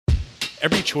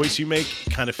every choice you make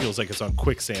kind of feels like it's on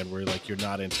quicksand, where like you're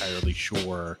not entirely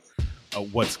sure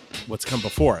what's come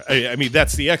before. I mean,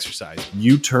 that's the exercise.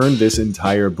 You turned this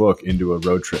entire book into a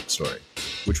road trip story,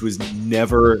 which was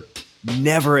never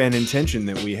an intention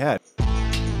that we had.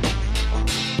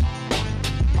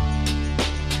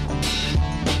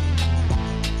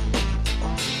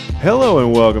 Hello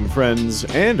and welcome, friends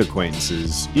and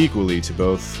acquaintances, equally to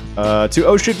both, to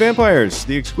Oh Shit Vampires,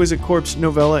 the Exquisite Corpse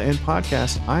novella and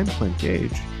podcast. I'm Clint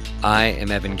Gage. I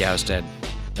am Evan Gaustad.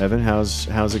 Evan,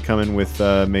 how's it coming with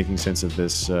making sense of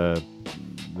this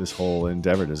this whole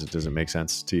endeavor? Does it make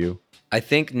sense to you? I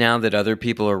think now that other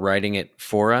people are writing it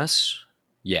for us,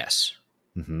 yes.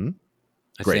 Mm-hmm.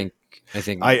 I think.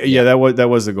 Yeah, that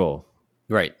was the goal,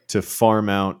 right? To farm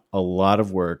out a lot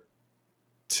of work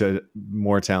to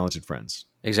more talented friends.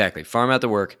 Exactly. Farm out the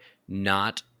work,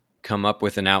 not come up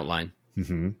with an outline,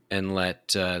 and let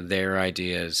their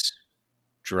ideas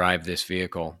drive this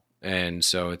vehicle. And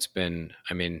so it's been,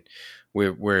 I mean,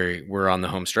 we're on the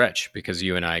home stretch because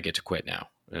you and I get to quit now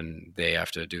and they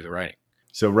have to do the writing.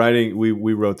 So writing,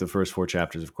 we wrote the first 4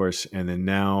 chapters, of course, and then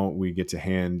now we get to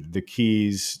hand the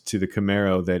keys to the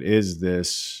Camaro that is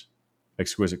this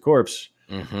Exquisite Corpse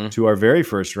to our very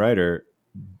first writer,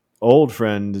 old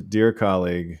friend, dear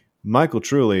colleague, Michael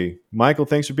Truly. Michael,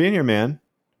 thanks for being here, man.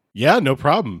 Yeah, no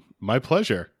problem. My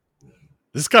pleasure.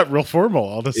 This got real formal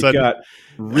all of a sudden. It got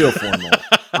real formal.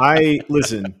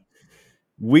 Listen,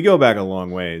 we go back a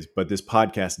long ways, but this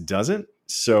podcast doesn't.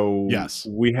 So yes,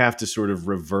 we have to sort of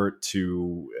revert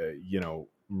to,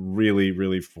 really,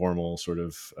 really formal sort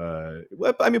of,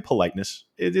 politeness.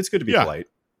 It's good to be polite.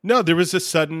 No, there was a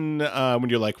sudden, when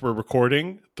you're like, we're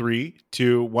recording 3,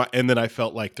 2, 1, and then I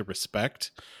felt like the respect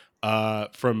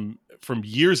from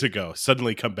years ago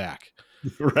suddenly come back.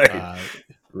 Right.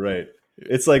 Right.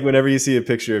 It's like whenever you see a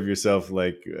picture of yourself,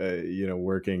 like,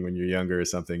 working when you're younger or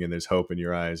something, and there's hope in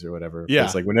your eyes or whatever. Yeah.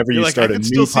 It's like whenever you start a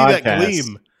new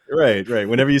podcast. Right.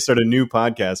 Whenever you start a new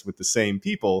podcast with the same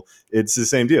people, it's the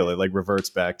same deal. It like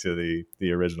reverts back to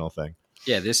the original thing.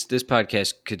 Yeah, this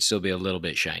podcast could still be a little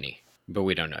bit shiny, but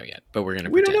we don't know yet. But we're going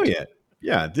to We don't know yet.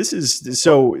 Yeah, this is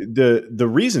so the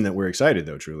reason that we're excited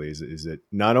though, truly, is that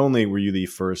not only were you the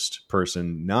first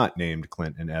person not named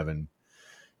Clint and Evan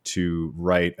to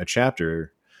write a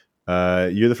chapter,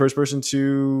 you're the first person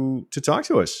to talk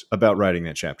to us about writing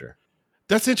that chapter.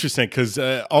 That's interesting because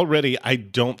already I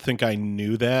don't think I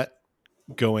knew that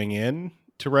going in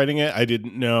to writing it. I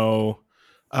didn't know.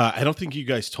 I don't think you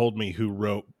guys told me who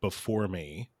wrote before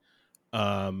me,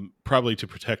 probably to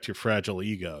protect your fragile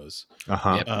egos.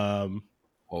 Yep.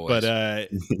 But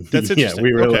that's interesting. Yeah,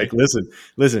 we were like, listen,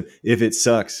 if it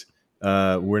sucks,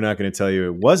 we're not going to tell you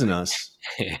it wasn't us.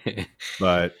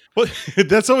 But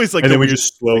that's always like, and then we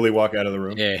just slowly walk out of the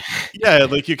room. Yeah,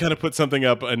 like you kind of put something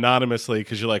up anonymously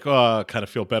because you're like, oh, I kind of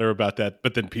feel better about that.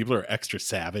 But then people are extra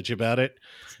savage about it,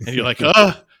 and you're like,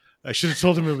 oh, I should have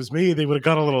told them it was me. They would have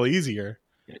gone a little easier.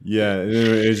 Yeah,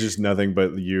 it's just nothing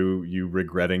but you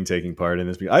regretting taking part in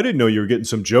this. I didn't know you were getting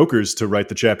some jokers to write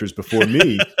the chapters before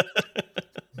me.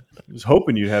 I was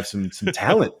hoping you'd have some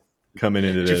talent coming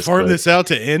into this. Did you farm this out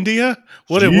to India?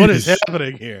 What is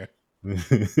happening here?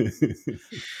 Did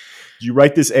you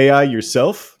write this AI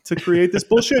yourself to create this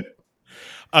bullshit?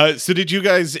 So did you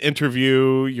guys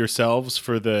interview yourselves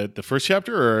for the first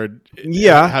chapter, or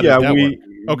it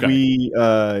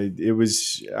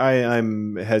was.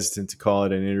 I'm hesitant to call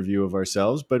it an interview of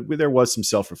ourselves, but there was some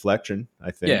self-reflection,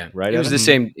 I think. Yeah, right. It was the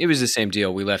same. It was the same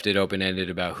deal. We left it open-ended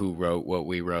about who wrote what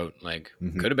we wrote. Like,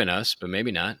 could have been us, but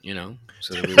maybe not.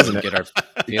 So that we wouldn't get our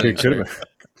feelings hurt.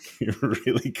 You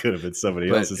really could have been somebody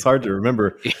else. It's hard to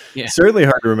remember. Yeah. Certainly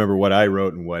hard to remember what I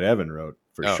wrote and what Evan wrote,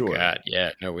 for sure. Oh, God,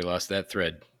 yeah. No, we lost that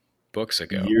thread books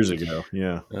ago. Years ago,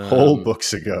 yeah. Whole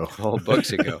books ago.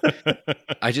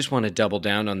 I just want to double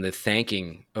down on the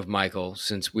thanking of Michael,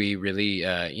 since we really,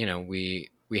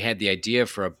 we had the idea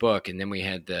for a book, and then we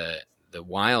had the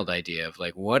wild idea of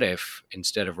like, what if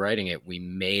instead of writing it, we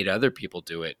made other people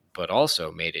do it, but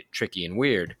also made it tricky and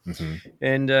weird.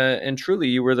 And truly,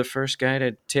 you were the first guy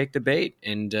to take the bait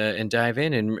and dive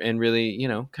in and really,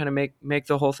 kind of make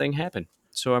the whole thing happen.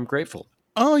 So I'm grateful.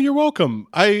 Oh, you're welcome.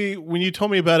 When you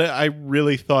told me about it, I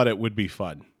really thought it would be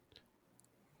fun.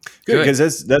 Good,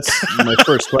 because that's my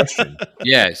first question.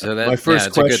 Yeah, so that's my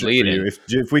first question a good lead for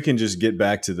you. If we can just get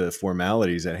back to the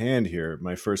formalities at hand here,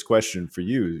 my first question for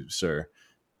you, sir,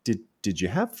 did you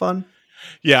have fun?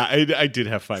 Yeah, I did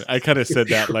have fun. I kind of said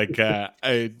that like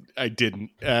I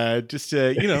didn't. Just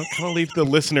kind of leave the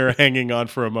listener hanging on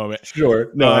for a moment. Sure.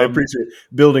 No, I appreciate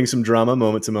building some drama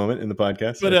moment to moment in the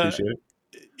podcast. But, I appreciate it.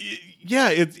 Yeah,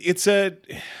 it's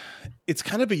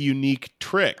kind of a unique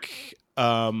trick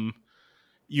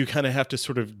you kind of have to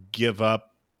sort of give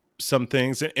up some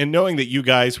things. And knowing that you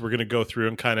guys were going to go through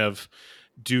and kind of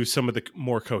do some of the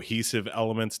more cohesive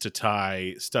elements to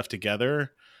tie stuff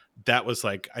together, that was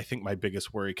like, I think my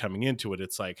biggest worry coming into it.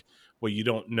 It's like, well, you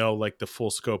don't know like the full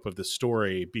scope of the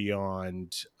story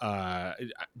beyond,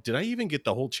 did I even get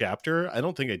the whole chapter? I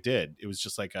don't think I did. It was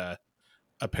just like a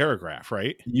paragraph,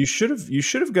 right? You should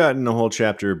have gotten a whole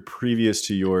chapter previous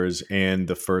to yours and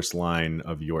the first line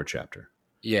of your chapter.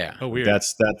 Yeah. Oh, weird.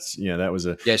 That's that was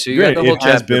a So you got the whole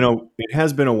chapter. It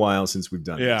has been a while since we've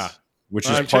done this. Which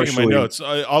is I'm partially checking my notes.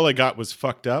 All I got was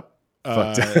fucked up.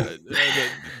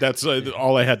 That's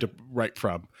all I had to write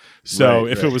from. So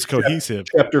if it was cohesive,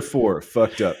 chapter 4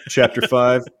 fucked up. Chapter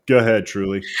 5, go ahead,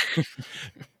 Truly.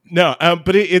 No,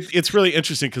 but it's really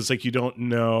interesting because like you don't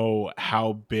know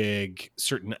how big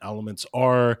certain elements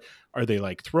are. Are they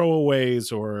like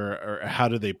throwaways, or how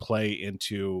do they play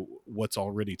into what's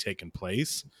already taken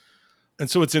place?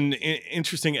 And so it's an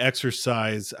interesting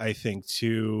exercise, I think,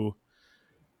 to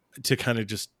kind of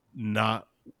just not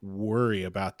worry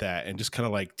about that and just kind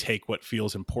of like take what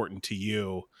feels important to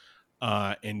you,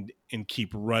 and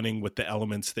keep running with the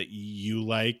elements that you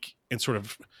like, and sort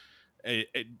of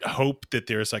hope that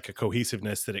there's like a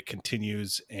cohesiveness that it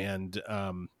continues and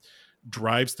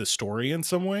drives the story in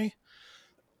some way.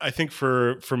 I think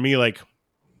for me, like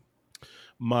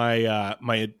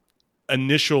my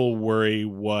initial worry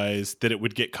was that it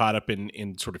would get caught up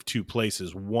in sort of two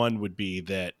places. One would be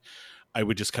that I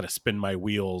would just kind of spin my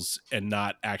wheels and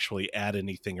not actually add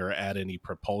anything or add any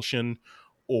propulsion,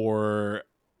 or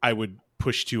I would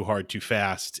push too hard too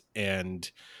fast. And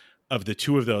of the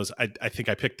two of those, I think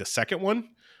I picked the second one,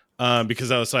 because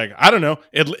I was like, I don't know.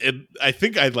 I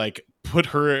think I'd like put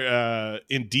her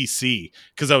in DC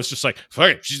because I was just like, fuck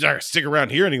it, she's not gonna stick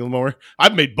around here anymore.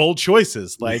 I've made bold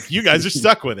choices. Like you guys are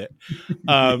stuck with it.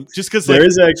 Just because there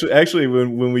is actually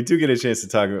when we do get a chance to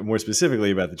talk more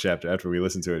specifically about the chapter after we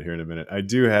listen to it here in a minute, I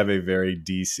do have a very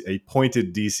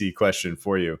pointed DC question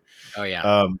for you. Oh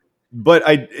yeah. But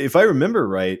if I remember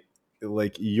right,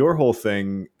 like your whole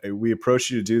thing, we approached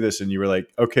you to do this and you were like,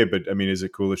 okay, but I mean, is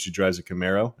it cool if she drives a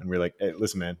Camaro? And we're like, hey,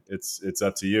 listen, man, it's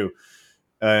up to you.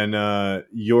 And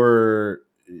your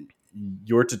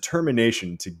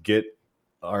determination to get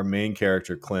our main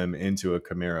character Clem into a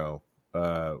Camaro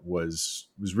was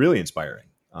really inspiring,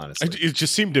 honestly. It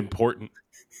just seemed important.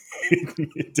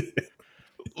 It did.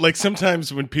 Like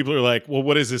sometimes when people are like, well,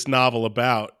 what is this novel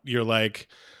about? You're like,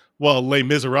 well, Les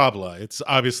Miserables. It's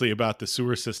obviously about the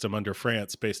sewer system under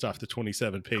France based off the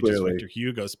 27 pages Clearly. Victor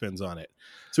Hugo spends on it.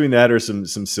 Between that or some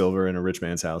silver in a rich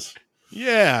man's house.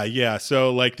 Yeah.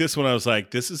 So like this one, I was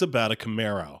like, this is about a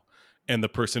Camaro and the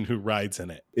person who rides in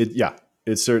it.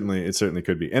 It certainly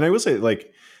could be. And I will say,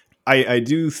 like, I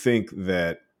do think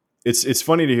that it's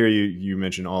funny to hear you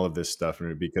mention all of this stuff,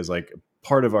 because like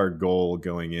part of our goal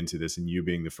going into this, and you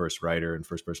being the first writer and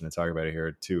first person to talk about it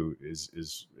here too,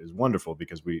 is wonderful,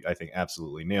 because I think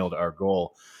absolutely nailed our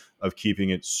goal of keeping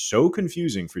it so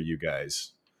confusing for you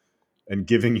guys and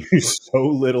giving you so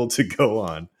little to go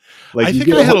on. Like, I think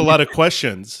I had a lot of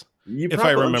questions. If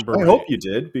I remember, I hope you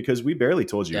did, because we barely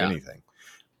told you anything.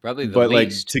 Probably the but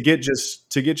least. Like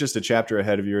to get just a chapter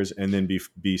ahead of yours, and then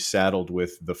be saddled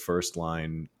with the first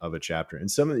line of a chapter.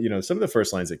 And some of the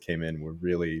first lines that came in were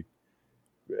really,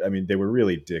 I mean, they were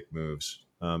really dick moves.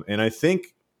 And I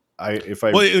think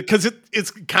because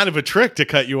it's kind of a trick to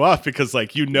cut you off, because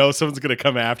like someone's going to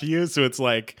come after you, so it's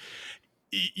like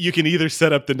you can either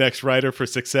set up the next writer for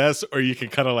success, or you can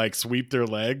kind of like sweep their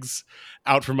legs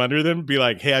out from under them, be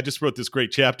like, hey, I just wrote this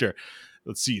great chapter.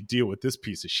 Let's see you deal with this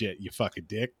piece of shit, you fucking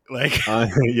dick. Like,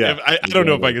 yeah, I don't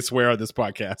know if I can swear on this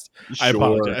podcast. Sure. I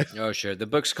apologize. Oh, sure. The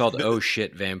book's called "Oh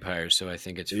Shit Vampires," so I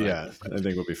think it's fine. Yeah, I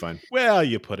think we'll be fine. Well,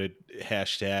 you put a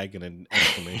hashtag and an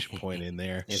exclamation point in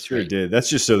there. It sure did. That's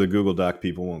just so the Google Doc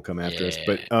people won't come after us.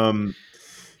 But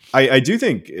I do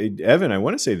think, Evan, I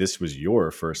want to say this was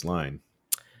your first line.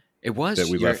 It was that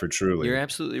we left for Truly. You're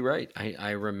absolutely right.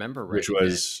 I remember writing which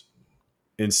was.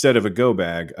 Instead of a go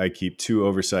bag, I keep 2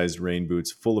 oversized rain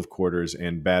boots full of quarters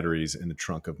and batteries in the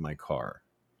trunk of my car.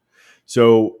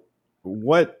 So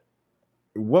what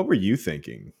were you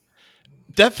thinking?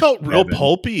 That felt real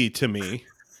pulpy to me.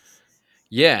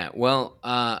 Yeah, well,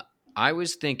 I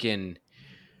was thinking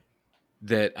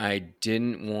that I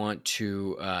didn't want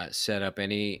to set up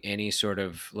any sort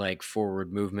of like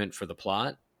forward movement for the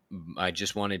plot. I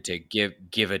just wanted to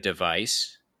give a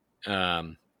device.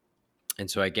 And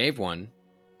so I gave one.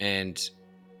 And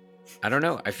I don't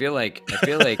know. I feel like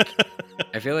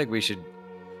we should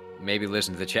maybe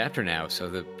listen to the chapter now, so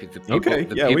the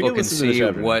people can see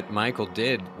what Michael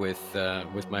did with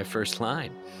my first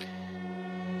line.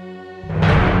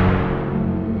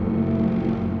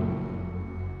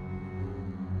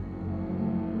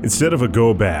 Instead of a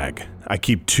go bag, I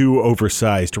keep 2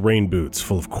 oversized rain boots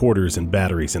full of quarters and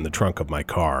batteries in the trunk of my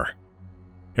car.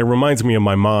 It reminds me of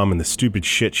my mom and the stupid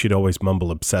shit she'd always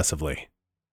mumble obsessively.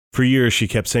 For years, she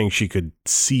kept saying she could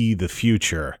see the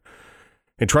future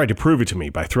and tried to prove it to me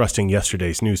by thrusting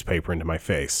yesterday's newspaper into my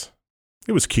face.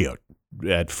 It was cute,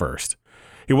 at first.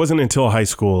 It wasn't until high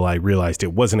school I realized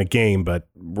it wasn't a game, but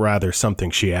rather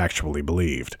something she actually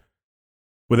believed.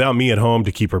 Without me at home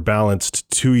to keep her balanced,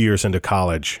 2 years into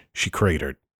college, she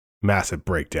cratered. Massive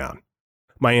breakdown.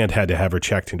 My aunt had to have her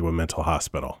checked into a mental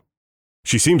hospital.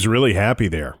 She seems really happy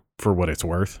there, for what it's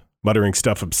worth, muttering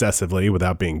stuff obsessively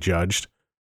without being judged.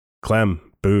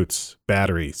 Clem, boots,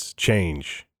 batteries,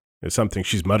 change. It's something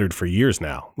she's muttered for years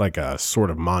now, like a sort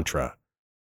of mantra.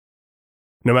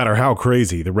 No matter how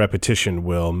crazy, the repetition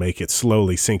will make it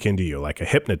slowly sink into you like a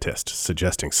hypnotist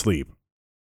suggesting sleep.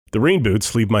 The rain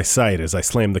boots leave my sight as I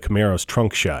slam the Camaro's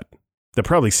trunk shut. That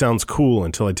probably sounds cool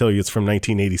until I tell you it's from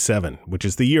 1987, which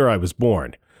is the year I was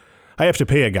born. I have to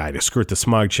pay a guy to skirt the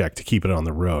smog check to keep it on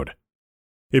the road.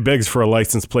 It begs for a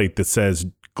license plate that says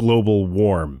Global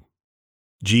Warm.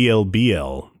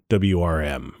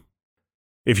 GLBLWRM.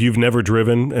 If you've never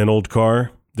driven an old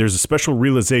car, there's a special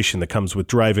realization that comes with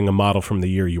driving a model from the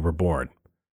year you were born.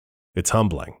 It's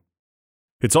humbling.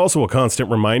 It's also a constant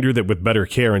reminder that with better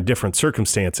care and different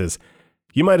circumstances,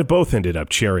 you might have both ended up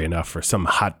cherry enough for some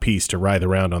hot piece to writhe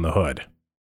around on the hood.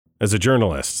 As a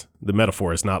journalist, the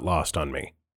metaphor is not lost on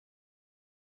me.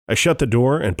 I shut the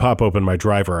door and pop open my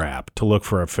driver app to look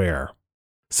for a fare.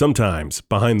 Sometimes,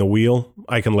 behind the wheel,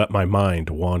 I can let my mind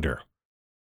wander.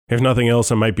 If nothing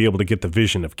else, I might be able to get the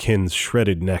vision of Kin's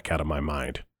shredded neck out of my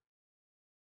mind.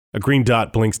 A green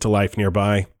dot blinks to life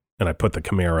nearby, and I put the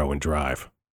Camaro in drive.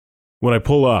 When I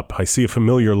pull up, I see a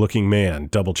familiar-looking man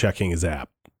double-checking his app,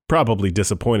 probably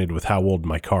disappointed with how old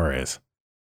my car is.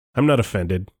 I'm not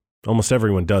offended. Almost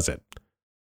everyone does it.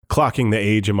 Clocking the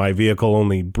age of my vehicle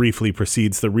only briefly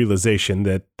precedes the realization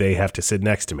that they have to sit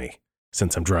next to me,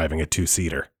 since I'm driving a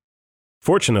 2-seater.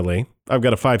 Fortunately, I've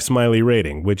got a 5 smiley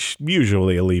rating, which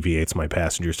usually alleviates my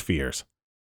passengers' fears.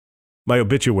 My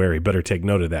obituary better take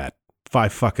note of that.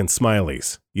 5 fucking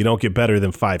smileys. You don't get better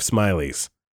than 5 smileys.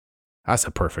 That's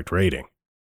a perfect rating.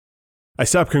 I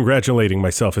stop congratulating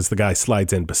myself as the guy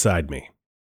slides in beside me.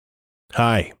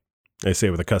 Hi, I say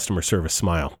with a customer service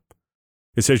smile.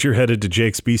 It says you're headed to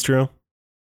Jake's Bistro?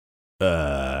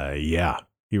 Yeah,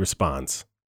 he responds,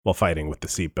 while fighting with the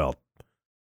seatbelt.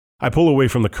 I pull away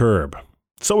from the curb.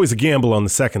 It's always a gamble on the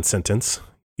second sentence.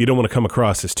 You don't want to come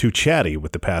across as too chatty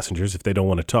with the passengers if they don't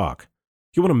want to talk.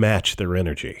 You want to match their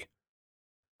energy.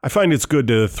 I find it's good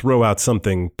to throw out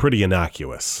something pretty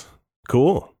innocuous.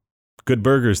 Cool. Good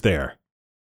burgers there.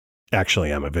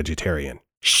 Actually, I'm a vegetarian.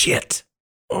 Shit!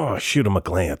 Oh, shoot him a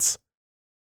glance.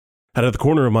 Out of the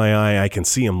corner of my eye, I can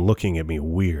see him looking at me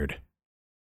weird.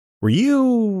 Were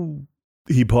you...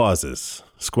 He pauses,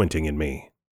 squinting at me.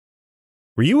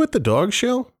 Were you at the dog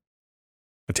show?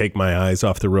 I take my eyes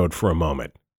off the road for a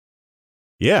moment.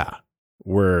 Yeah.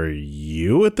 Were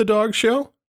you at the dog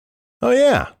show? Oh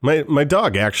yeah, my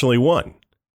dog actually won.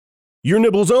 You're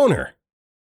Nibble's owner.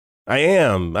 I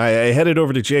am. I headed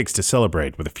over to Jake's to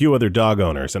celebrate with a few other dog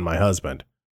owners and my husband.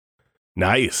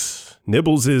 Nice.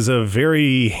 Nibbles is a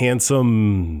very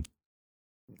handsome...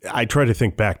 I try to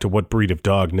think back to what breed of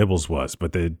dog Nibbles was,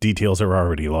 but the details are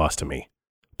already lost to me.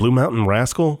 Blue Mountain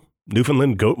Rascal?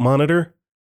 Newfoundland Goat Monitor?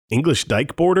 English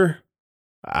Dyke Border?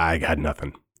 I got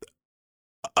nothing.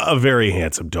 A very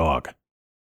handsome dog.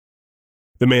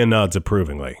 The man nods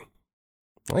approvingly.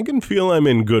 I can feel I'm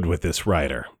in good with this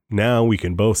rider. Now we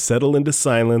can both settle into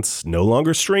silence, no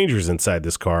longer strangers inside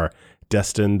this car,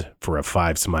 destined for a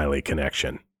 5 smiley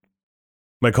connection.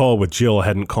 My call with Jill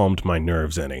hadn't calmed my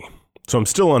nerves any, so I'm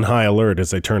still on high alert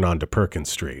as I turn onto Perkins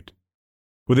Street.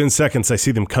 Within seconds, I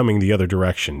see them coming the other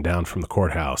direction, down from the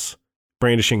courthouse,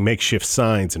 brandishing makeshift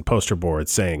signs and poster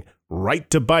boards saying, "Right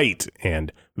to Bite,"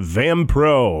 and "Vam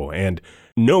Pro," and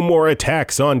 "No more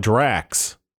attacks on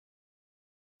Drax."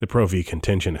 The Pro-V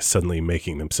contingent is suddenly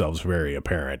making themselves very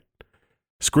apparent,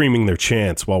 screaming their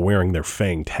chants while wearing their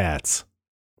fanged hats.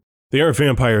 They aren't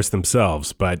vampires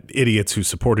themselves, but idiots who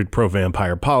supported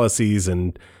pro-vampire policies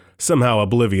and somehow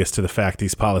oblivious to the fact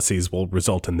these policies will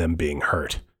result in them being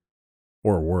hurt.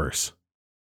 Or worse.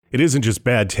 It isn't just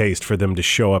bad taste for them to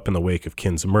show up in the wake of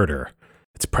Kin's murder.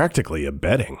 It's practically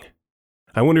abetting.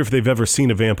 I wonder if they've ever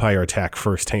seen a vampire attack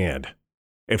firsthand.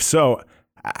 If so,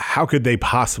 how could they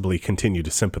possibly continue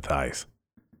to sympathize?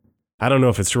 I don't know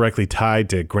if it's directly tied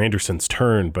to Granderson's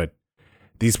turn, but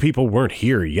these people weren't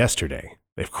here yesterday.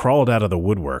 They've crawled out of the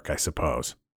woodwork, I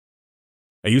suppose.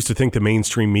 I used to think the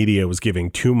mainstream media was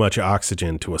giving too much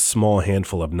oxygen to a small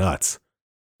handful of nuts.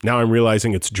 Now I'm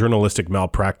realizing it's journalistic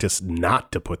malpractice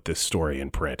not to put this story in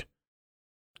print.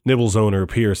 Nibble's owner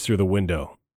peers through the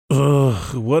window.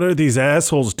 Ugh, what are these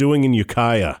assholes doing in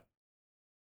Ukiah?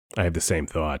 I have the same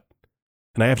thought.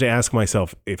 And I have to ask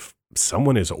myself if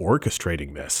someone is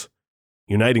orchestrating this,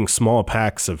 uniting small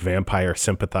packs of vampire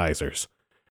sympathizers,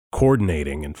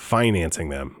 coordinating and financing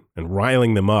them, and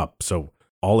riling them up so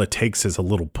all it takes is a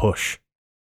little push.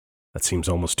 That seems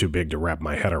almost too big to wrap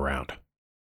my head around.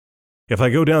 If I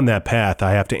go down that path,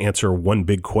 I have to answer one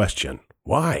big question.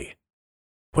 Why?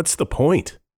 What's the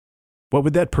point? What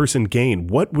would that person gain?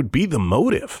 What would be the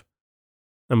motive?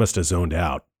 I must have zoned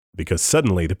out, because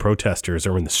suddenly the protesters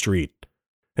are in the street,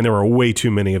 and there are way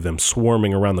too many of them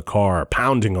swarming around the car,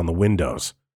 pounding on the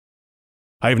windows.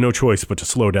 I have no choice but to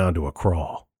slow down to a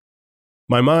crawl.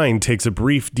 My mind takes a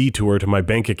brief detour to my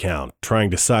bank account, trying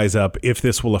to size up if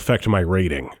this will affect my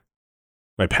rating.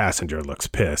 My passenger looks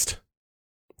pissed.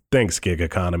 Thanks, gig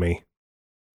economy.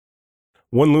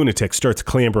 One lunatic starts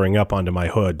clambering up onto my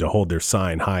hood to hold their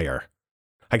sign higher.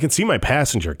 I can see my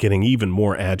passenger getting even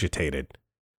more agitated.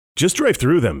 Just drive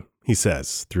through them, he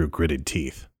says, through gritted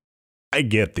teeth. I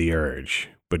get the urge,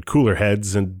 but cooler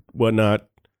heads and whatnot.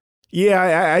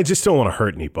 Yeah, I just don't want to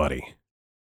hurt anybody.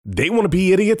 They want to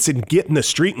be idiots and get in the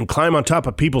street and climb on top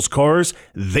of people's cars.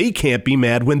 They can't be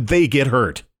mad when they get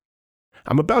hurt.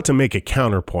 I'm about to make a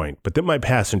counterpoint, but then my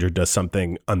passenger does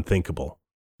something unthinkable.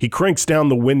 He cranks down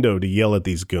the window to yell at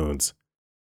these goons.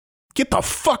 Get the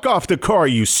fuck off the car,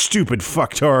 you stupid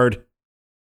fucktard!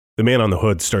 The man on the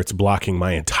hood starts blocking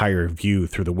my entire view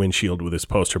through the windshield with his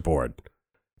poster board.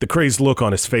 The crazed look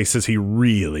on his face says he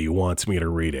really wants me to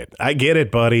read it. I get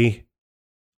it, buddy.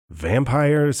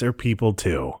 Vampires are people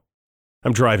too.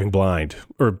 I'm driving blind,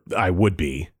 or I would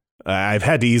be. I've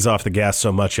had to ease off the gas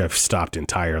so much I've stopped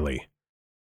entirely.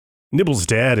 Nibble's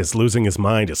dad is losing his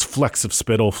mind as flecks of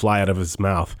spittle fly out of his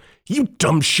mouth. You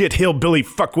dumb shit hillbilly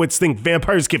fuckwits think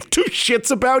vampires give two shits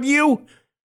about you?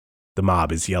 The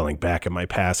mob is yelling back at my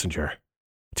passenger.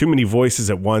 Too many voices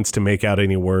at once to make out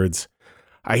any words.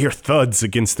 I hear thuds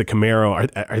against the Camaro.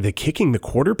 Are they kicking the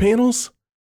quarter panels?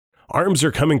 Arms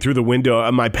are coming through the window,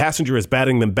 and my passenger is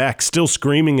batting them back, still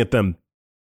screaming at them.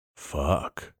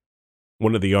 Fuck.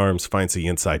 One of the arms finds the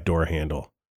inside door handle.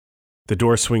 The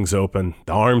door swings open.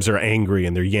 The arms are angry,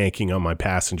 and they're yanking on my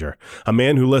passenger. A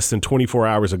man who less than 24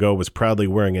 hours ago was proudly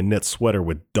wearing a knit sweater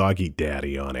with Doggy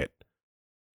Daddy on it.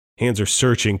 Hands are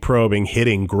searching, probing,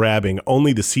 hitting, grabbing.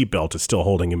 Only the seatbelt is still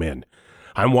holding him in.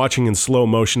 I'm watching in slow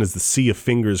motion as the sea of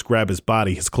fingers grab his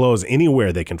body, his clothes,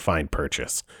 anywhere they can find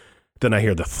purchase. Then I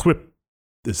hear the thwip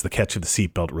as the catch of the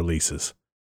seatbelt releases.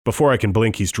 Before I can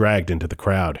blink, he's dragged into the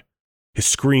crowd. His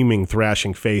screaming,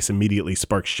 thrashing face immediately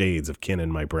sparks shades of Ken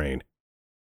in my brain.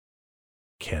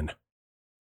 Ken.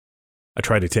 I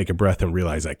try to take a breath and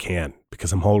realize I can't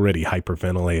because I'm already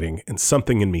hyperventilating and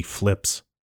something in me flips.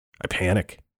 I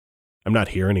panic. I'm not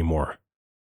here anymore.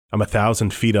 I'm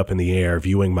 1,000 feet up in the air,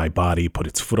 viewing my body put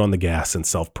its foot on the gas in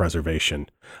self-preservation.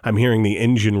 I'm hearing the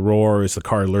engine roar as the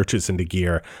car lurches into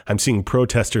gear. I'm seeing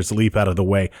protesters leap out of the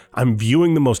way. I'm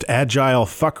viewing the most agile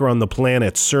fucker on the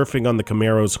planet surfing on the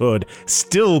Camaro's hood,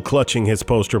 still clutching his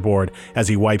poster board as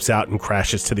he wipes out and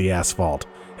crashes to the asphalt.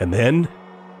 And then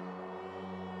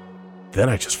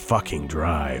I just fucking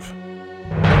drive.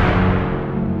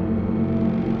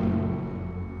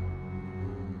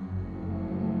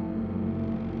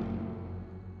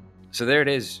 So there it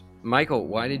is. Michael,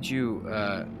 why didn't you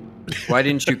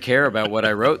care about what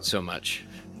I wrote so much?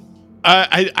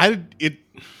 To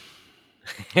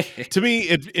me,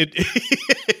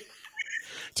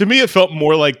 it felt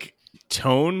more like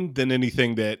tone than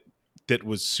anything that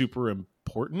was super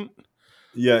important.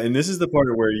 Yeah, and this is the part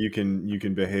where you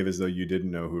can behave as though you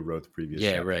didn't know who wrote the previous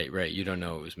chapter. Right. You don't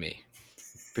know it was me.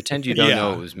 Pretend you don't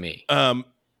know it was me.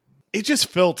 It just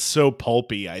felt so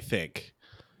pulpy, I think.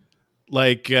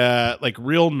 Like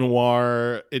real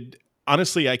noir.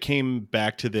 Honestly, I came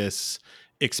back to this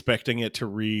expecting it to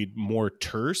read more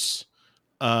terse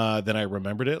than I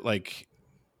remembered it. Like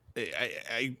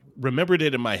I remembered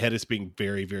it in my head as being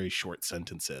very, very short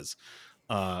sentences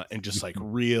and just like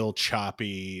real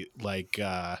choppy, like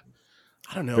I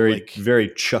don't know,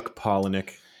 very Chuck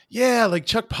Palahniuk. Yeah, like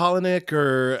Chuck Palahniuk,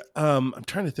 or I'm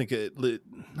trying to think of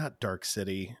not Dark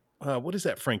City. What is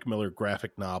that Frank Miller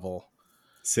graphic novel?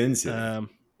 Sin City.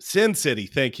 Sin City,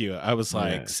 thank you. I was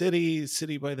like, City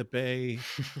by the Bay.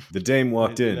 The dame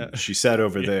walked in. She sat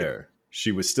over there.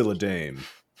 She was still a dame.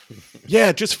 Yeah,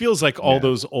 it just feels like all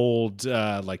those old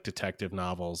like detective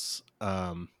novels.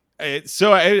 This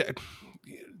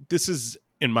is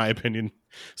in my opinion,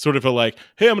 sort of a like,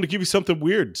 hey, I'm going to give you something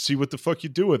weird. See what the fuck you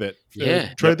do with it.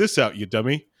 Yeah. Try this out, you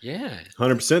dummy. Yeah.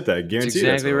 100% that. I guarantee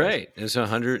That's exactly what it was. right. It's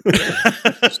 100.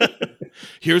 Yeah.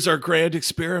 Here's our grand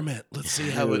experiment. Let's see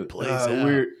how it plays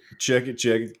out. Check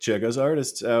us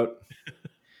artists out.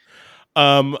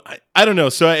 I don't know.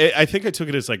 So I think I took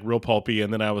it as like real pulpy,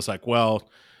 and then I was like, well,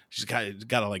 she's got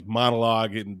to like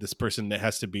monologue, and this person that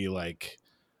has to be like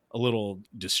a little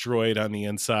destroyed on the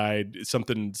inside,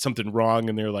 something wrong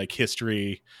in their like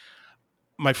history.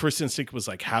 My first instinct was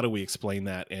like, how do we explain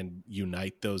that and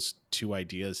unite those two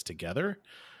ideas together?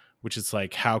 Which is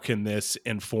like, how can this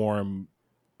inform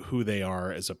who they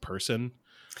are as a person?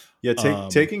 Yeah,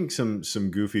 taking some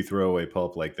goofy throwaway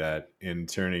pulp like that and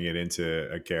turning it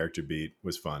into a character beat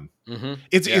was fun. Mm-hmm.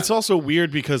 It's also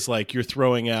weird because like you're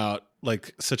throwing out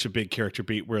like such a big character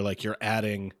beat where like you're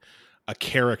adding a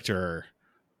character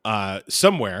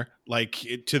somewhere like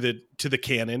to the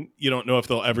canon. You don't know if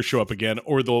they'll ever show up again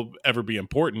or they'll ever be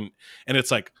important. And it's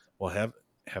like, well,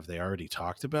 have they already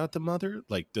talked about the mother?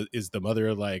 Like, is the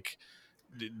mother like?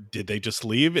 Did they just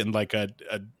leave in like a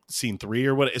scene 3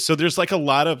 or what? So there's like a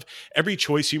lot of every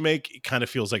choice you make, it kind of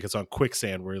feels like it's on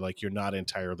quicksand where like you're not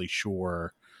entirely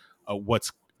sure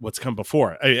what's come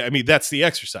before. I mean, that's the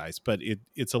exercise, but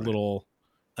it's a little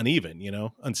uneven,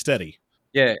 unsteady.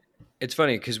 Yeah. It's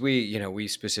funny because we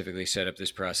specifically set up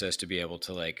this process to be able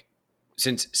to like,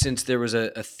 since there was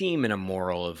a theme and a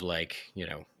moral of like,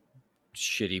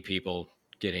 shitty people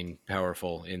getting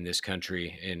powerful in this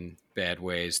country in bad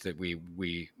ways that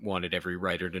we wanted every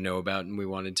writer to know about, and we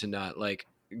wanted to not like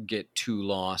get too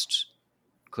lost.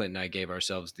 Clint and I gave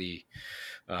ourselves the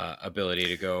ability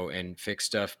to go and fix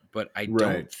stuff, but I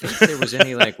don't think there was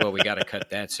any like, well, we got to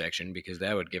cut that section because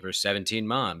that would give her 17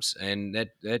 moms, and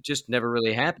that just never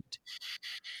really happened.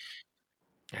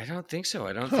 I don't think so.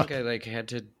 I don't think I like had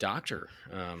to doctor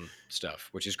stuff,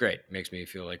 which is great. It makes me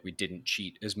feel like we didn't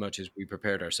cheat as much as we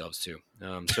prepared ourselves to.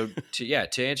 So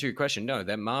to answer your question, no,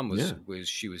 that mom was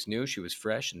she was new, she was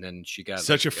fresh, and then she got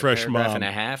such like a fresh mom and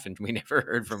a half, and we never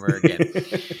heard from her again.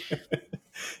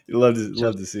 You love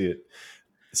to see it.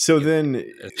 So then,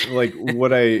 like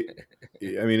what I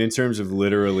mean, in terms of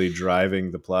literally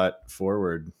driving the plot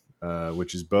forward,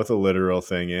 which is both a literal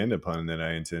thing and a pun that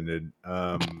I intended.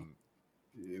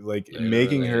 Like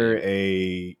making her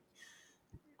an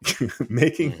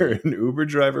Uber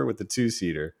driver with the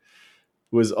 2-seater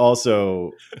was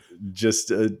also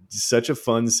just such a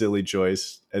fun, silly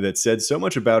choice that said so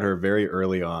much about her very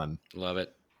early on. Love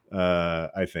it.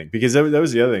 I think because that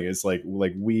was the other thing. It's like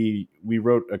we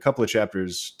wrote a couple of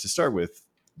chapters to start with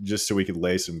just so we could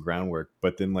lay some groundwork.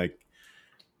 But then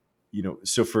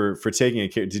so for taking a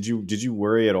care, did you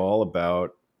worry at all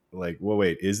about like, well,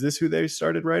 wait, is this who they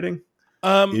started writing?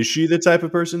 Is she the type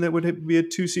of person that would be a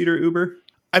 2-seater Uber?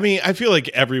 I mean, I feel like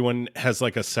everyone has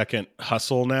like a second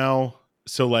hustle now.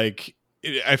 So like,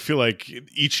 I feel like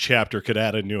each chapter could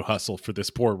add a new hustle for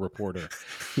this poor reporter.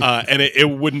 And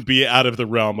it wouldn't be out of the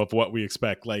realm of what we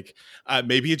expect. Like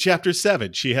maybe in chapter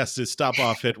 7, she has to stop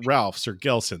off at Ralph's or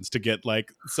Gelson's to get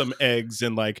like some eggs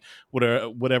and like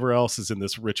whatever else is in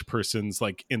this rich person's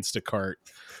like Instacart.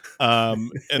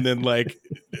 And then like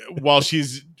while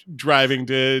she's driving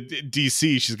to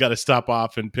DC, she's got to stop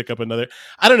off and pick up another.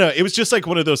 I don't know. It was just like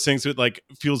one of those things that like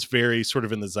feels very sort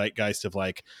of in the zeitgeist of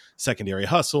like secondary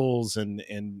hustles and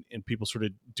people sort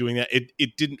of doing that.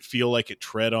 It didn't feel like it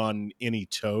tread on any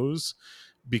toes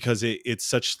because it's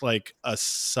such like a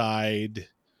side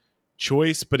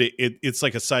choice, but it's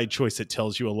like a side choice that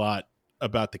tells you a lot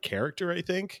about the character, I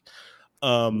think.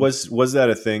 Was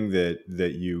that a thing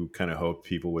that you kind of hoped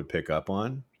people would pick up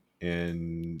on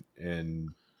and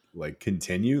like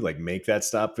continue, like make that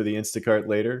stop for the Instacart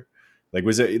later? Like,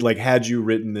 was it like, had you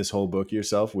written this whole book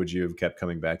yourself, would you have kept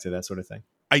coming back to that sort of thing?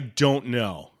 I don't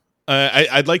know.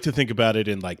 I'd like to think about it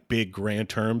in like big grand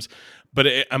terms, but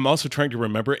I'm also trying to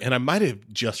remember, and I might have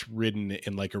just ridden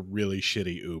in like a really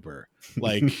shitty Uber,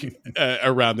 like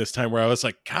around this time where I was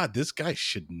like, God, this guy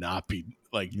should not be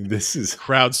like, this is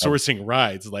crowdsourcing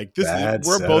rides. Like this,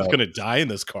 we're both going to die in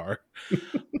this car.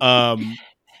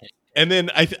 And then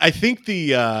I think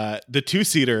the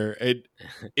 2-seater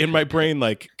in my brain,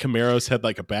 like Camaros had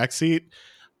like a backseat.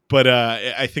 But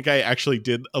I think I actually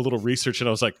did a little research and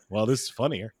I was like, well, this is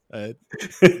funnier.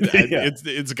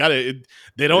 It's got it.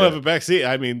 They don't have a backseat.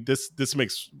 I mean, this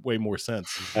makes way more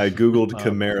sense. I Googled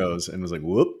Camaros and was like,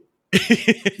 whoop.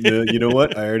 You know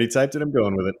what? I already typed it. I'm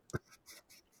going with it.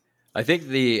 I think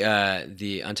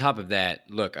the on top of that,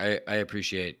 look, I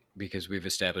appreciate, because we've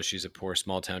established she's a poor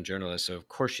small town journalist, so of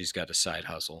course she's got a side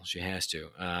hustle. She has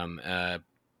to.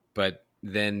 But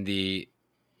then the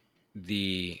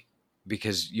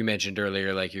because you mentioned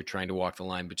earlier, like you're trying to walk the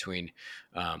line between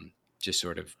just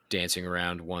sort of dancing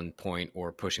around one point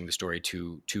or pushing the story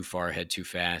too far ahead too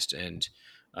fast, and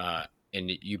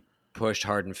you pushed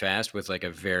hard and fast with like a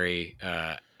very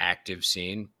active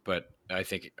scene, but I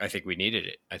think we needed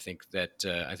it. I think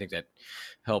that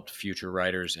helped future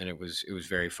writers, and it was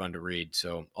very fun to read.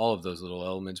 So all of those little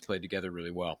elements played together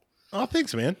really well. Oh,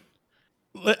 thanks, man.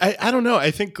 I don't know.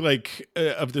 I think like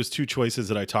of those two choices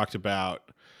that I talked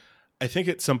about, I think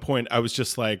at some point I was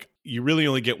just like, you really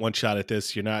only get one shot at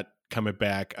this. You're not coming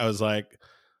back. I was like,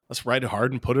 let's write it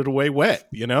hard and put it away wet,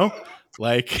 you know?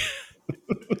 Like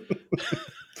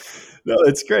no,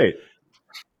 it's great.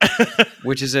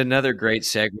 Which is another great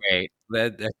segue.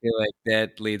 That I feel like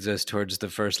that leads us towards the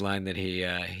first line that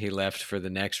he left for the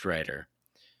next writer.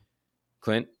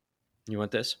 Clint, you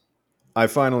want this? I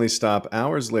finally stop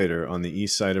hours later on the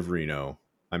east side of Reno.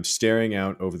 I'm staring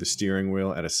out over the steering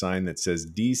wheel at a sign that says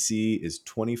DC is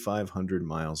 2,500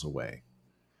 miles away.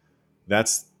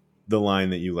 That's the line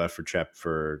that you left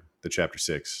for the chapter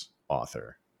 6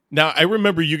 author. Now, I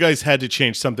remember you guys had to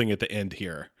change something at the end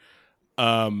here.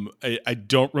 I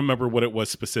don't remember what it was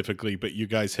specifically, but you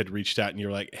guys had reached out and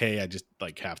you're like, hey, I just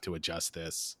like have to adjust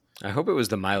this. I hope it was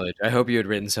the mileage. I hope you had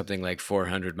written something like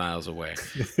 400 miles away.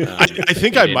 I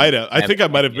think I might have. I think I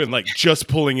might have been like just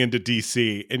pulling into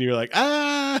DC, and you're like,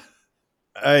 yeah,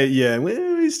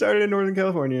 we started in Northern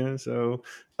California, so.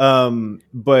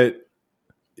 But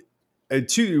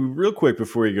real quick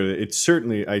before you go to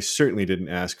it, I certainly didn't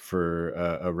ask for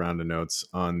a round of notes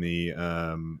on the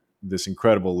this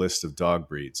incredible list of dog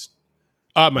breeds.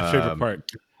 My favorite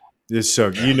part. So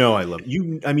I love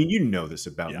you. I mean, this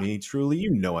about me. Truly,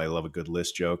 I love a good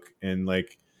list joke. And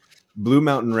like Blue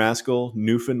Mountain Rascal,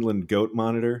 Newfoundland Goat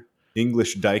Monitor,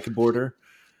 English Dyke Border,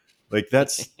 like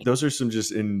those are some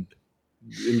just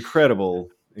incredible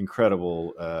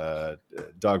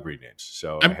dog breed names.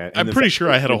 So I'm pretty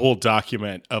sure I had a whole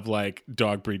document of like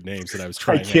dog breed names that I was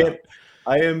trying.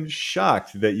 I am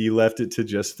shocked that you left it to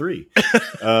just 3.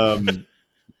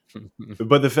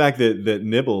 But the fact that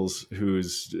Nibbles, who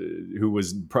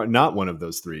was not one of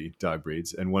those 3 dog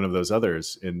breeds and one of those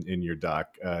others in your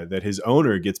doc, that his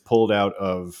owner gets pulled out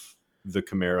of the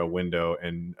Camaro window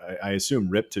and I assume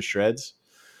ripped to shreds.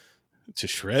 To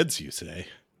shreds, you say?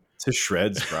 To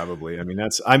shreds, probably. I mean,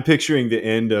 I'm picturing the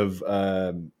end of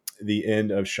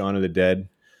Shaun of the Dead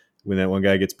when that one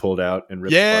guy gets pulled out and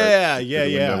ripped apart.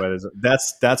 Yeah.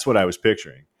 That's what I was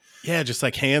picturing. Yeah, just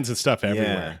like hands and stuff everywhere.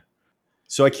 Yeah.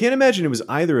 So I can't imagine it was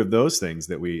either of those things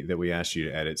that we asked you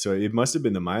to edit. So it must have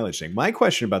been the mileage thing. My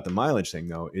question about the mileage thing,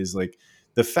 though, is like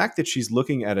the fact that she's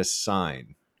looking at a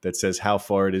sign that says how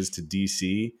far it is to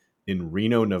DC in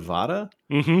Reno, Nevada.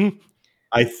 Mm-hmm.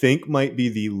 I think might be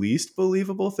the least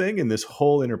believable thing in this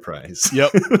whole enterprise.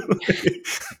 Yep.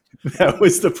 That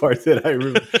was the part that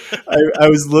I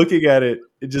was looking at it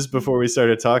just before we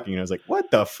started talking. And I was like, what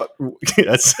the fuck?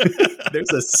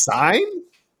 There's a sign?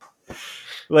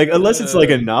 Like, unless it's like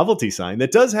a novelty sign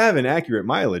that does have an accurate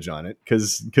mileage on it.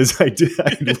 Cause I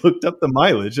looked up the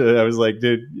mileage and I was like,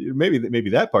 dude,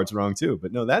 maybe that part's wrong too.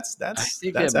 But no, that's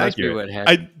accurate. Must be what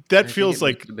happened. That feels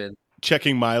like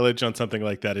checking mileage on something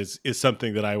like that is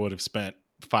something that I would have spent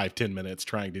 5-10 minutes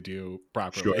trying to do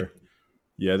properly. Sure.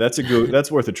 Yeah, that's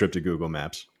worth a trip to Google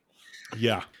Maps.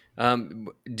 Yeah.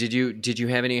 Did you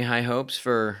have any high hopes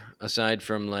for, aside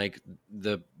from like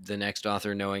the next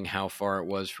author knowing how far it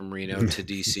was from Reno to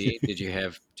DC? Did you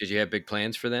have big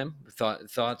plans for them?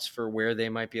 Thoughts for where they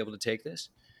might be able to take this?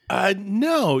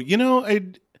 No,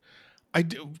 I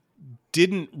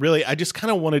didn't really. I just kind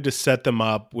of wanted to set them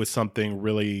up with something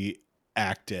really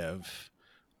active,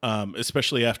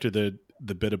 especially after the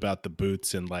bit about the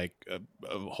boots and like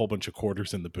a whole bunch of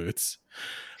quarters in the boots.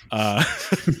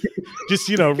 Just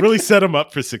really set them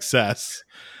up for success.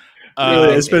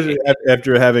 Really, especially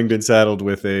after having been saddled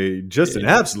with an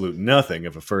absolute nothing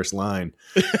of a first line.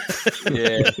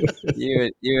 Yeah,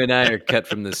 you and I are cut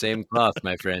from the same cloth,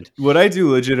 my friend. What I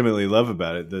do legitimately love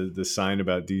about it, the sign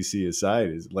about DC aside,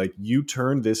 is like you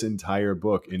turned this entire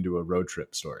book into a road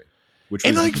trip story, which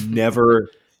was like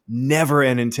never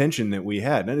an intention that we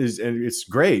had. And it's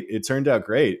great. It turned out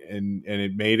great, and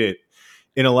it made it,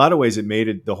 in a lot of ways, it made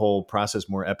it the whole process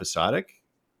more episodic.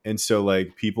 And so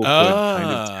like people could kind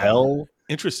of tell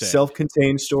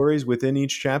self-contained stories within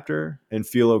each chapter and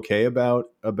feel okay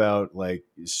about like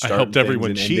I helped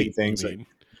everyone cheat things. Like,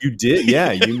 you did.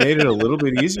 Yeah. You made it a little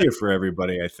bit easier for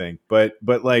everybody, I think. But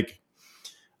like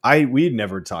we'd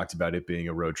never talked about it being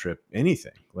a road trip,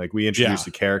 anything. Like we introduced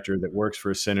a character that works for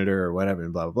a senator or whatever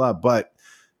and blah, blah, blah. But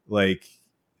like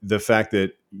the fact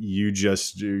that you're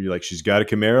like, she's got a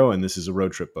Camaro and this is a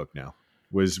road trip book now.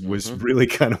 was really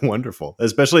kind of wonderful,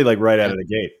 especially like right out of the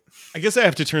gate. I guess I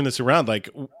have to turn this around. Like,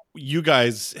 you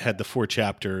guys had the 4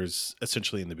 chapters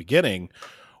essentially in the beginning.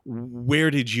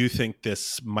 Where did you think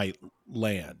this might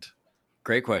land?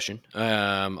 Great question.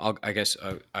 I'll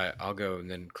go,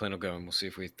 and then Clint will go, and we'll see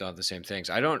if we thought the same things.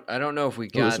 I don't know if we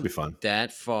got this will be fun.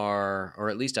 that far, or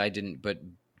at least I didn't. But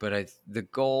the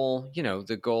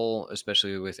goal,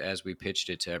 especially with as we pitched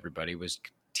it to everybody, was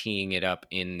teeing it up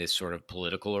in this sort of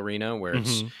political arena where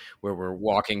it's where we're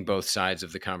walking both sides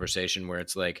of the conversation, where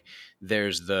it's like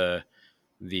there's the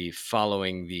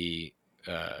following the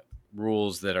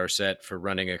rules that are set for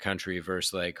running a country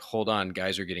versus like, hold on,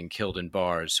 guys are getting killed in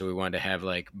bars. So we wanted to have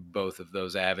like both of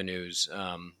those avenues.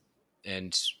 And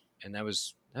that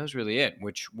was really it.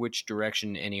 Which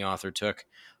direction any author took,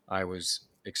 I was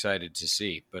excited to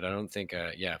see, but I don't think,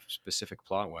 specific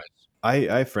plot wise.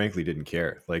 I frankly didn't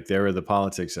care. Like, there were the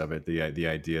politics of it, the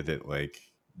idea that like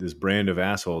this brand of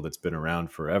asshole that's been around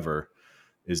forever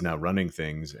is now running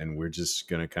things, and we're just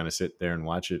gonna kind of sit there and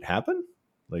watch it happen.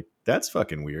 Like, that's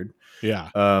fucking weird. Yeah.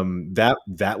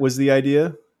 That was the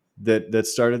idea that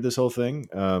started this whole thing.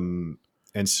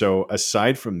 And so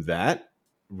aside from that,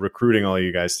 recruiting all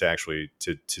you guys to actually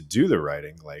to do the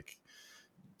writing, like,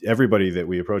 everybody that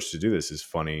we approached to do this is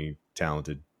funny,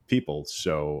 talented people.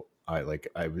 So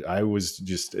I was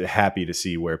just happy to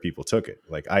see where people took it.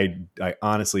 Like, I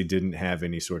honestly didn't have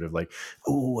any sort of like,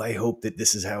 oh, I hope that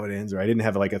this is how it ends, or I didn't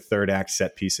have like a third act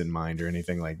set piece in mind or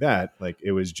anything like that. Like,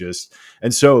 it was just,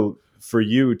 and so for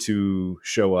you to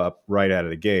show up right out of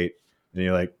the gate and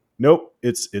you're like, nope,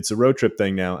 it's a road trip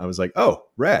thing now. I was like, oh,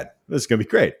 rad. This is going to be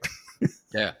great.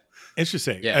 Yeah.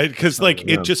 Interesting. Yeah. Because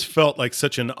it just felt like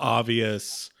such an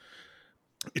obvious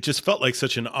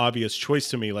choice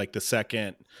to me. Like, the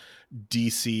second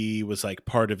DC was like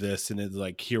part of this, and it's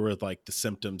like, here were like the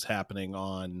symptoms happening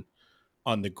on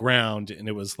the ground, and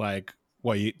it was like,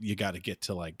 well, you got to get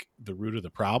to like the root of the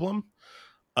problem.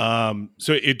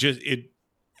 So it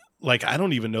like, I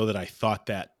don't even know that I thought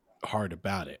that hard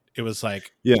about it. It was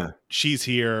like, Yeah, she's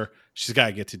here, she's got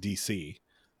to get to DC,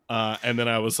 and then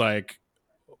I was like,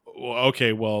 well,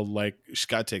 okay, well, like, she's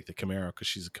got to take the Camaro because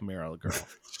she's a Camaro girl.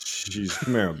 she's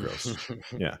Camaro girls.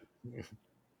 Yeah.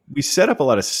 We set up a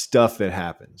lot of stuff that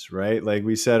happens, right? Like,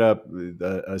 we set up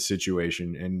a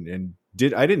situation and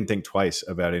I didn't think twice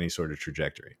about any sort of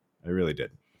trajectory. I really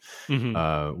didn't.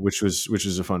 Which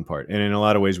was a fun part. And in a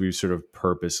lot of ways, we've sort of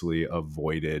purposely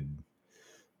avoided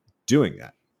doing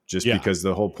that, just because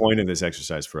the whole point of this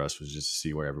exercise for us was just to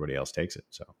see where everybody else takes it.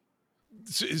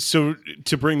 So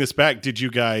to bring this back, did you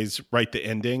guys write the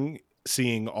ending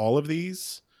seeing all of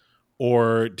these?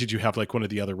 Or did you have like one of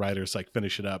the other writers like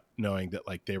finish it up knowing that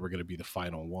like they were going to be the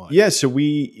final one? Yeah, so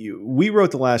we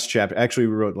wrote the last chapter. Actually,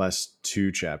 we wrote the last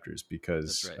 2 chapters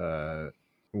because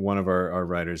one of our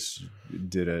writers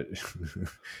did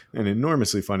an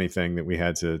enormously funny thing that we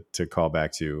had to call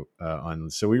back to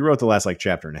on. So we wrote the last like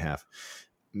chapter and a half.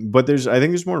 But I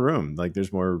think there's more room. Like,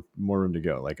 there's more room to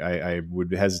go. Like, I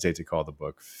would hesitate to call the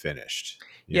book finished.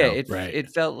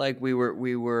 It felt like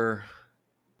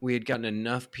we had gotten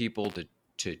enough people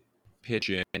to pitch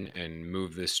in and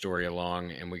move this story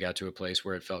along, and we got to a place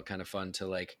where it felt kind of fun to,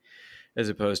 like, as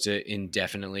opposed to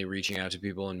indefinitely reaching out to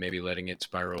people and maybe letting it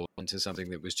spiral into something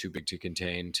that was too big to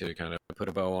contain, to kind of put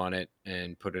a bow on it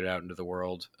and put it out into the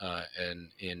world, and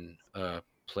in a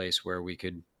place where we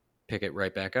could pick it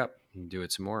right back up and do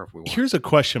it some more if we want. Here's a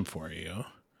question for you.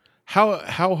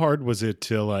 How hard was it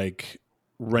to like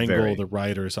wrangle the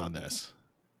writers on this?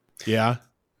 Yeah.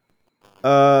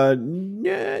 No.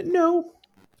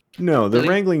 The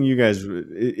wrangling, you guys,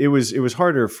 it was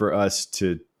harder for us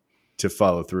to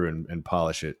follow through and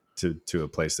polish it to a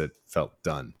place that felt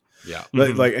done. Yeah.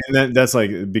 Like, and that's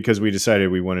like, because we decided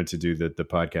we wanted to do the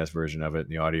podcast version of it and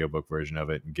the audiobook version of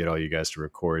it and get all you guys to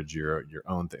record your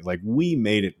own thing. Like, we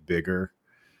made it bigger,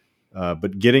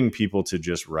 but getting people to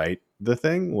just write the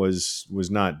thing was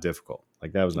not difficult.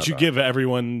 Like, that was not. Did you give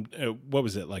everyone, what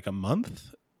was it, like a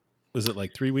month? Was it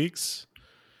like 3 weeks?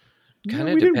 Kind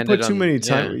of we didn't put too many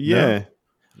time. Yeah.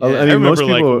 I mean, I remember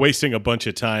like wasting a bunch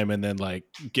of time and then like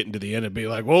getting to the end and be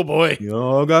like, "Oh boy,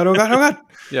 oh god."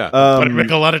 Yeah, but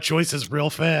make a lot of choices real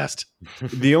fast.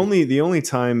 The only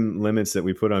time limits that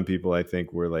we put on people, I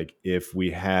think, were like if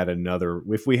we had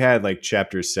like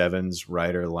chapter 7's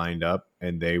writer lined up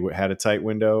and they had a tight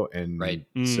window, and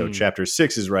so chapter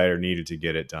 6's writer needed to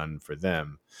get it done for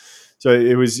them. So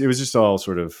it was just all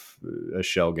sort of a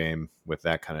shell game with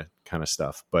that kind of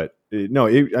stuff. But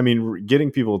I mean,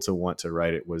 getting people to want to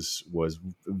write it was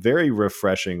very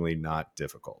refreshingly not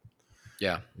difficult.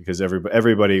 Yeah, because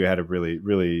everybody had a really,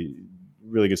 really,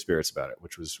 really good spirits about it,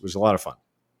 which was a lot of fun.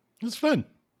 It's fun.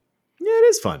 Yeah, it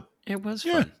is fun. It was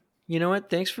fun. You know what?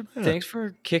 Thanks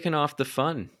for kicking off the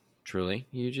fun. Truly,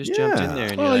 you just jumped in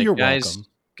there and you're welcome. welcome.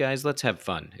 Guys, let's have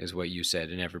fun, is what you said,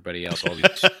 and everybody else, all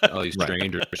these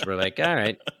strangers, were like, all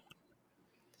right.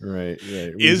 Right.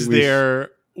 Is there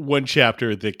one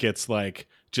chapter that gets like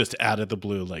just out of the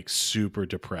blue, like super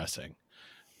depressing?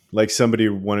 Like somebody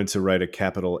wanted to write a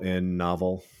capital N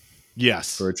novel?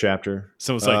 Yes. For a chapter?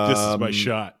 Someone's like, this is my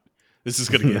shot. This is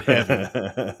going to get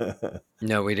heavy.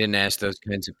 No, we didn't ask those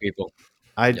kinds of people.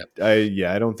 I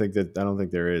don't think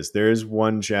there is. There is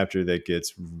one chapter that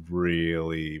gets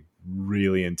really,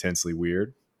 really intensely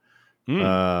weird,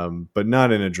 but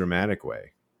not in a dramatic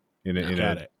way, in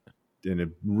a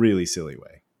really silly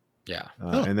way. Yeah,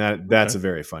 and that's a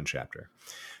very fun chapter.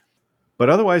 But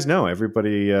otherwise, no.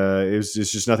 Everybody it's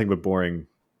just nothing but boring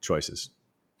choices.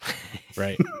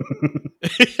 Right.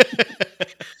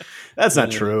 That's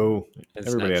not true. It's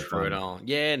Everybody not had true fun at all.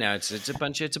 Yeah, no, it's a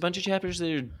bunch of chapters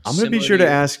that are. I'm going to be sure to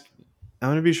ask. I'm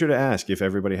going to be sure to ask if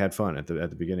everybody had fun at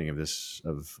the beginning of this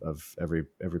of every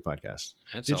podcast.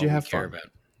 Did you have care fun?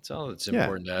 about? That's all that's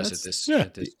important to us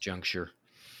at this juncture.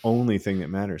 Only thing that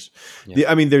matters.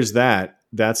 Yeah. There's that.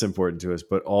 That's important to us,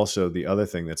 but also the other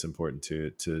thing that's important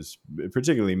to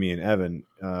particularly me and Evan.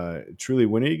 Truly,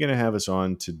 when are you going to have us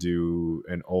on to do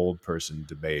an old person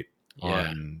debate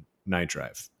on Night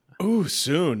Drive? Oh,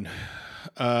 soon.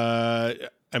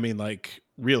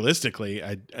 Realistically,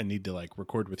 I need to like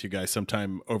record with you guys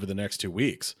sometime over the next 2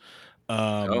 weeks.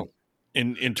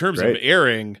 In terms of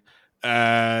airing,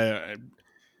 I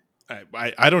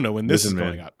don't know when this is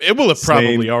going up. It will have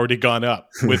probably already gone up.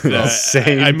 With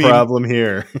same problem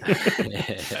here.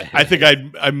 I think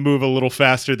I move a little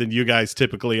faster than you guys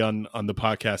typically on the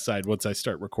podcast side once I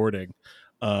start recording,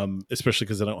 especially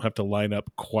because I don't have to line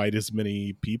up quite as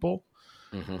many people.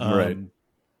 Right.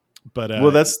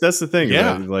 But that's the thing.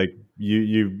 Yeah. Like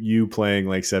you playing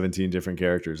like 17 different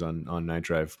characters on Night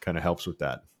Drive kind of helps with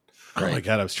that. Oh my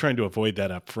God, I was trying to avoid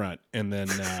that up front. And then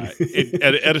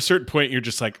at a certain point, you're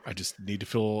just like, I just need to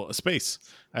fill a space.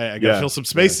 I got to fill some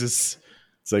spaces. Yeah.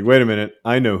 It's like, wait a minute.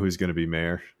 I know who's going to be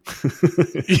mayor.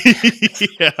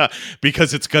 Yeah,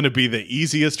 because it's going to be the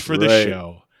easiest for the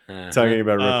show. Talking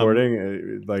about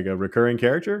recording like a recurring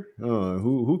character. Oh,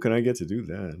 who can I get to do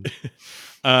that?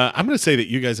 I'm going to say that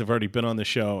you guys have already been on the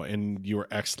show and you were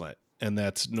excellent. And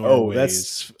that's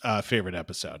Norway's favorite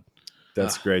episode.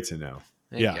 That's great to know.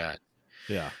 Thank God.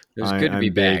 Yeah. It was good to be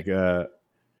back.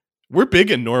 We're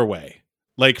big in Norway.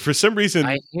 Like for some reason,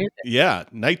 I hear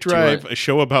that. Night Drive, a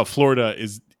show about Florida,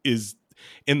 is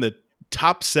in the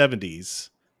top 70s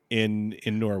in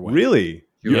Norway. Really?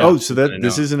 Yeah. Oh, so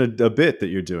this isn't a bit that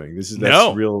you're doing.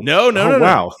 That's real. No.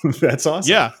 Wow, that's awesome.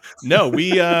 Yeah, no,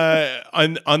 we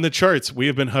on the charts we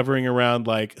have been hovering around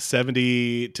like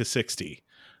 70 to 60.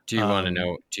 Do you want to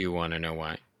know? Do you want to know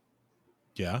why?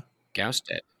 Yeah,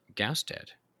 Gausted.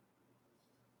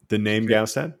 The name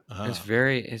Gausted? It's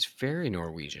very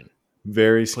Norwegian.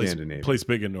 Very Scandinavian. Plays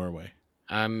big in Norway.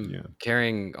 I'm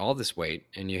carrying all this weight,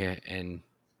 and here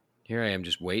I am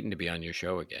just waiting to be on your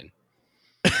show again.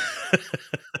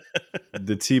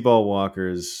 The T-Ball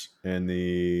Walkers and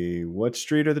the what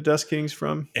street are the Dust Kings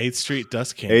from? 8th Street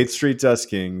Dust Kings. 8th Street Dust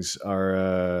Kings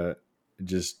are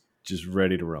just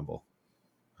ready to rumble.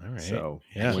 All right. So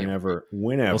whenever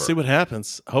we'll see what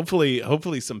happens. Hopefully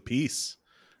some peace,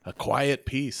 a quiet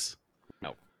peace.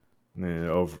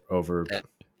 No, over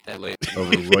that lady.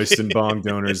 Over Royston Bong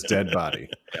Donor's dead body.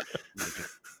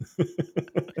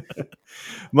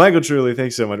 Michael, truly,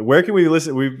 thanks so much. Where can we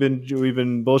listen? We've been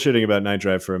bullshitting about Night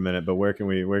Drive for a minute, but where can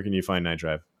you find Night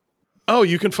Drive? Oh,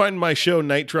 you can find my show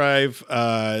Night Drive,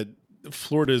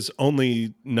 Florida's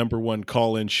only *1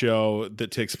 call-in show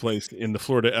that takes place in the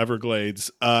Florida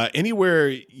Everglades, anywhere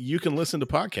you can listen to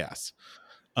podcasts,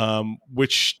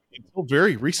 which until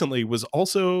very recently was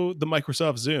also the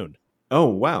Microsoft Zune. Oh,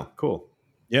 wow. Cool.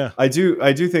 Yeah. I do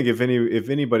think if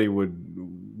anybody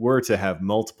were to have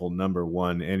multiple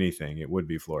 #1 anything, it would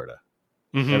be Florida.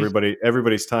 Mm-hmm.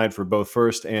 Everybody's tied for both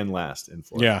first and last in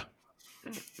Florida.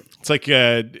 Yeah. It's like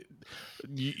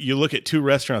you look at two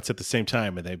restaurants at the same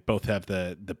time and they both have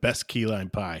the best key lime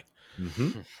pie.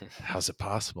 Mm-hmm. How's it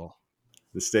possible?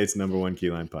 The state's #1 key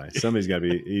lime pie. Somebody's got to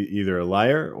be either a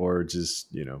liar or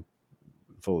just,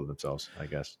 full of themselves, I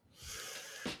guess.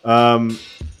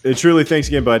 Truly, thanks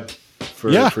again, bud,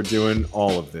 for doing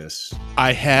all of this.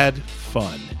 I had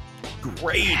fun.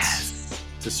 Great. Yes.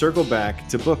 To circle back,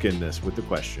 to bookend this with the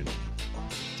question,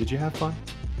 did you have fun?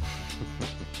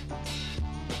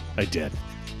 I did.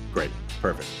 Great.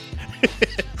 Perfect.